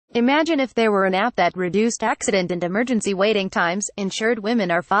Imagine if there were an app that reduced accident and emergency waiting times, ensured women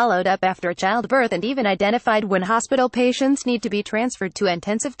are followed up after childbirth, and even identified when hospital patients need to be transferred to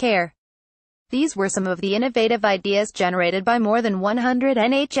intensive care. These were some of the innovative ideas generated by more than 100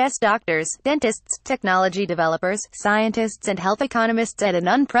 NHS doctors, dentists, technology developers, scientists and health economists at an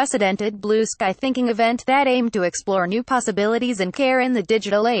unprecedented Blue Sky Thinking event that aimed to explore new possibilities in care in the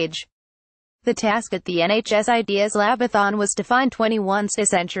digital age. The task at the NHS Ideas Lab-a-thon was to find 21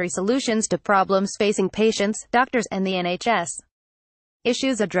 century solutions to problems facing patients, doctors, and the NHS.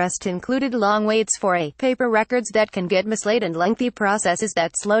 Issues addressed included long waits for paper records that can get mislaid and lengthy processes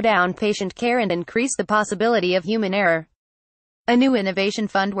that slow down patient care and increase the possibility of human error. A new innovation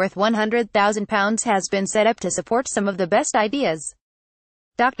fund worth £100,000 has been set up to support some of the best ideas.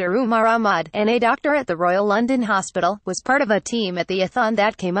 Dr. Umar Ahmad, a doctor at the Royal London Hospital, was part of a team at the a-thon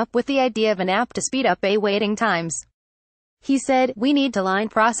that came up with the idea of an app to speed up waiting times. He said, "We need to line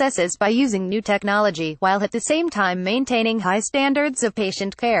processes by using new technology, while at the same time maintaining high standards of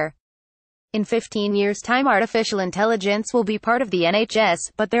patient care. In 15 years' time, artificial intelligence will be part of the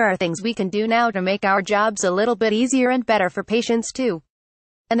NHS, but there are things we can do now to make our jobs a little bit easier and better for patients too."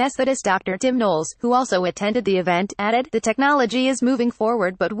 Anesthetist Dr. Tim Knowles, who also attended the event, added, "The technology is moving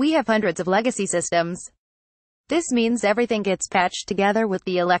forward, but we have hundreds of legacy systems. This means everything gets patched together with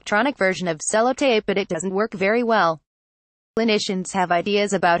the electronic version of sellotape, but it doesn't work very well. Clinicians have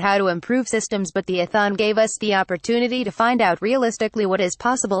ideas about how to improve systems, but the a-thon gave us the opportunity to find out realistically what is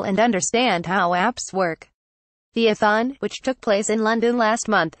possible and understand how apps work." The a-thon, which took place in London last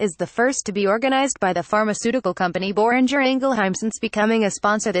month, is the first to be organised by the pharmaceutical company Boehringer Ingelheim since becoming a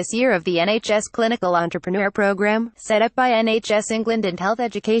sponsor this year of the NHS Clinical Entrepreneur Programme, set up by NHS England and Health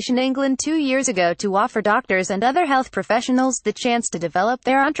Education England 2 years ago to offer doctors and other health professionals the chance to develop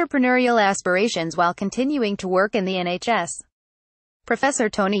their entrepreneurial aspirations while continuing to work in the NHS. Professor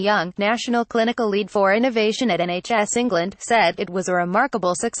Tony Young, National Clinical Lead for Innovation at NHS England, said, "It was a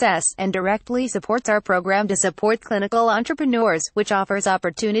remarkable success, and directly supports our programme to support clinical entrepreneurs, which offers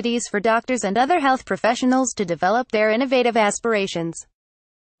opportunities for doctors and other health professionals to develop their innovative aspirations.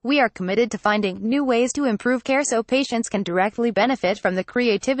 We are committed to finding new ways to improve care so patients can directly benefit from the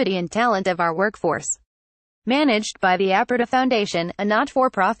creativity and talent of our workforce." Managed by the Aperta Foundation, a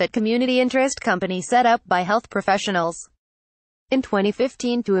not-for-profit community interest company set up by health professionals in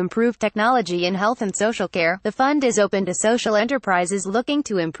 2015 to improve technology in health and social care, the fund is open to social enterprises looking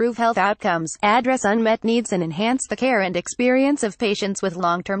to improve health outcomes, address unmet needs and enhance the care and experience of patients with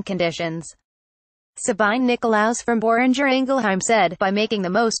long-term conditions. Sabine Nicolaus from Boehringer Ingelheim said, "By making the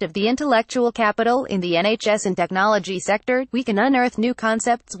most of the intellectual capital in the NHS and technology sector, we can unearth new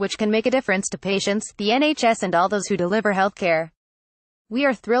concepts which can make a difference to patients, the NHS and all those who deliver healthcare. We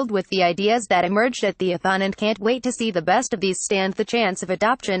are thrilled with the ideas that emerged at the a-thon and can't wait to see the best of these stand the chance of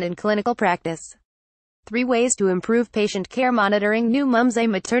adoption in clinical practice." 3 ways to improve patient care monitoring. New mums a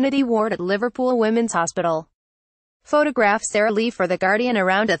maternity ward at Liverpool Women's Hospital. Photograph Sarah Lee for The Guardian.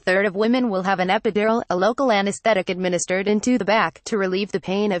 Around a third of women will have an epidural, a local anesthetic administered into the back, to relieve the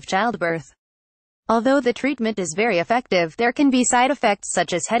pain of childbirth. Although the treatment is very effective, there can be side effects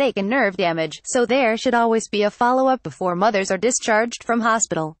such as headache and nerve damage, so there should always be a follow-up before mothers are discharged from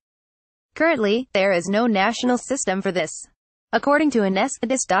hospital. Currently, there is no national system for this. According to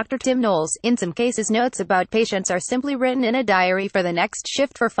anesthetist Dr. Tim Knowles, in some cases notes about patients are simply written in a diary for the next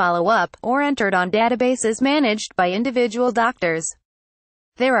shift for follow-up, or entered on databases managed by individual doctors.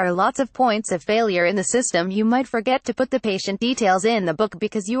 There are lots of points of failure in the system. You might forget to put the patient details in the book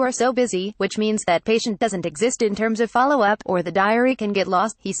because you are so busy, which means that patient doesn't exist in terms of follow-up, or the diary can get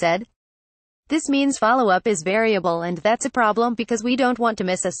lost," he said. "This means follow-up is variable, and that's a problem because we don't want to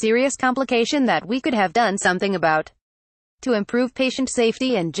miss a serious complication that we could have done something about. To improve patient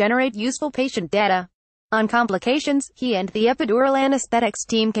safety and generate useful patient data on complications, he and the epidural anesthetics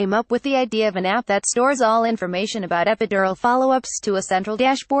team came up with the idea of an app that stores all information about epidural follow-ups to a central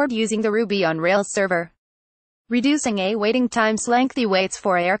dashboard using the Ruby on Rails server, reducing waiting times. Lengthy waits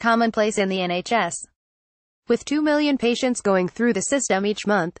for are commonplace in the NHS. With 2 million patients going through the system each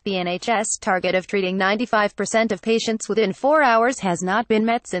month, the NHS target of treating 95% of patients within 4 hours has not been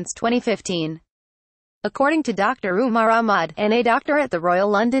met since 2015. According to Dr. Umar Ahmad, a doctor at the Royal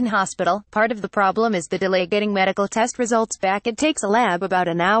London Hospital, part of the problem is the delay getting medical test results back. It takes a lab about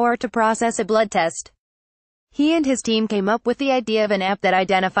an hour to process a blood test. He and his team came up with the idea of an app that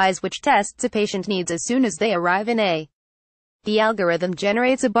identifies which tests a patient needs as soon as they arrive in The algorithm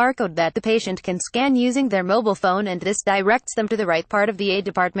generates a barcode that the patient can scan using their mobile phone, and this directs them to the right part of the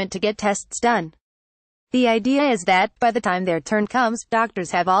department to get tests done. The idea is that, by the time their turn comes,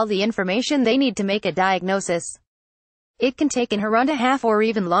 doctors have all the information they need to make a diagnosis. It can take an hour and a half or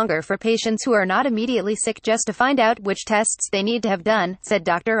even longer for patients who are not immediately sick just to find out which tests they need to have done, said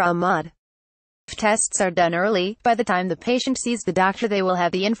Dr. Ahmad. If tests are done early, by the time the patient sees the doctor they will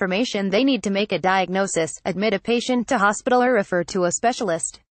have the information they need to make a diagnosis, admit a patient to hospital or refer to a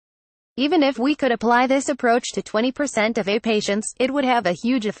specialist. Even if we could apply this approach to 20% of A patients, it would have a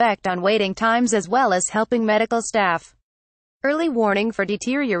huge effect on waiting times as well as helping medical staff. Early warning for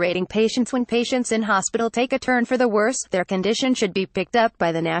deteriorating patients. When patients in hospital take a turn for the worse, their condition should be picked up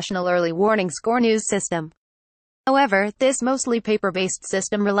by the National Early Warning Score news system. However, this mostly paper-based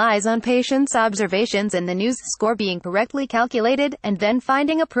system relies on patients' observations and the news score being correctly calculated, and then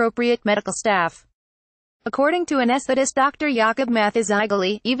finding appropriate medical staff. According to anesthetist Dr. Yaqub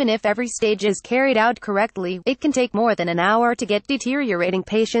Mathizaigali, even if every stage is carried out correctly, it can take more than an hour to get deteriorating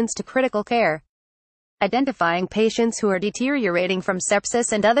patients to critical care. Identifying patients who are deteriorating from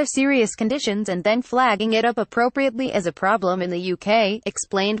sepsis and other serious conditions and then flagging it up appropriately is a problem in the UK,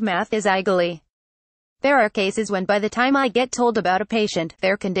 explained Mathizaigali. There are cases when by the time I get told about a patient,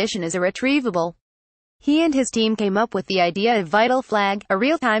 their condition is irretrievable. He and his team came up with the idea of Vital Flag, a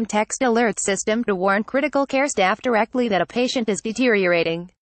real-time text alert system to warn critical care staff directly that a patient is deteriorating.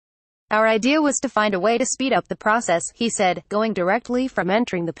 Our idea was to find a way to speed up the process, he said, going directly from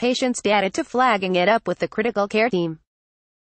entering the patient's data to flagging it up with the critical care team.